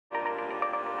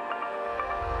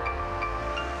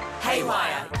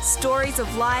Haywire. Stories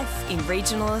of life in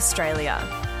regional Australia.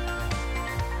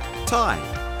 Time,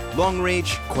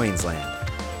 Longreach, Queensland.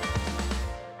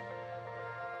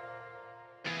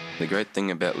 The great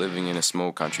thing about living in a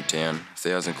small country town,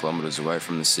 1,000 kilometres away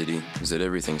from the city, is that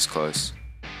everything's close.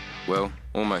 Well,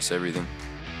 almost everything.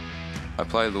 I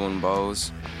play lawn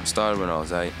bowls. I started when I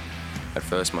was 8. At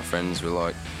first my friends were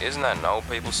like, "Isn't that an old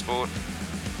people sport?"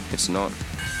 It's not.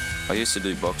 I used to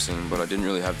do boxing, but I didn't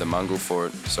really have the mongrel for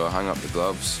it, so I hung up the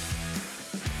gloves.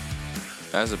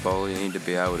 As a bowler, you need to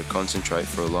be able to concentrate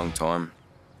for a long time,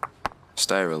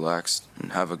 stay relaxed,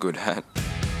 and have a good hat.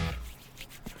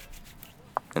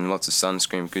 And lots of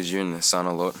sunscreen because you're in the sun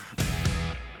a lot.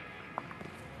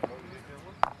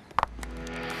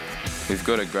 We've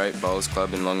got a great bowls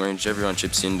club in Longreach. Everyone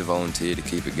chips in to volunteer to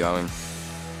keep it going.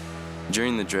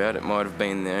 During the drought, it might have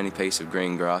been the only piece of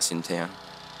green grass in town.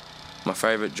 My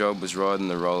favourite job was riding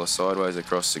the roller sideways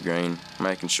across the green,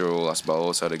 making sure all us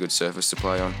bowlers had a good surface to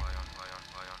play on.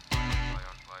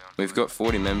 We've got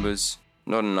 40 members,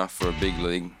 not enough for a big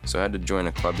league, so I had to join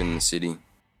a club in the city.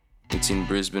 It's in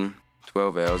Brisbane,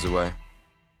 12 hours away.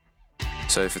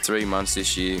 So for 3 months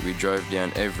this year, we drove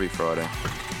down every Friday.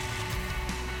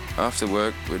 After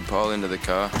work, we'd pile into the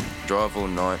car, drive all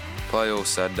night, play all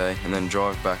Saturday, and then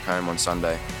drive back home on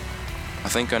Sunday. I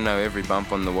think I know every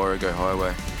bump on the Warrego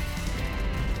Highway.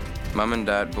 Mum and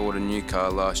Dad bought a new car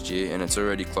last year and it's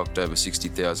already clocked over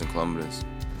 60,000 kilometres.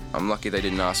 I'm lucky they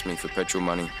didn't ask me for petrol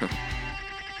money.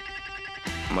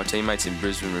 My teammates in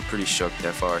Brisbane were pretty shocked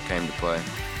how far I came to play.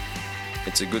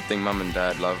 It's a good thing Mum and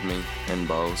Dad love me and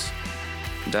bowls.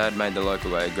 Dad made the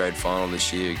local A grade final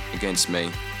this year against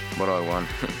me, but I won.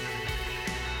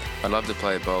 I'd love to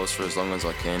play bowls for as long as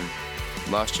I can.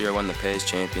 Last year I won the pairs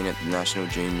champion at the National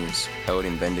Juniors, held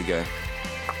in Bendigo.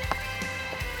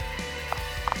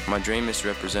 My dream is to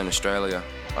represent Australia.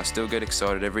 I still get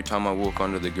excited every time I walk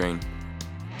onto the green.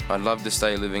 I'd love to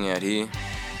stay living out here,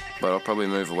 but I'll probably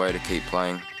move away to keep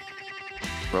playing.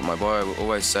 But my bio will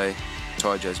always say,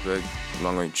 Ty Jesberg,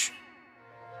 Longreach.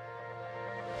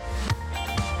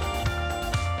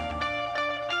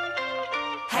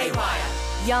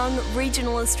 Haywire. Young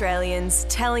regional Australians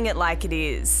telling it like it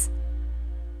is.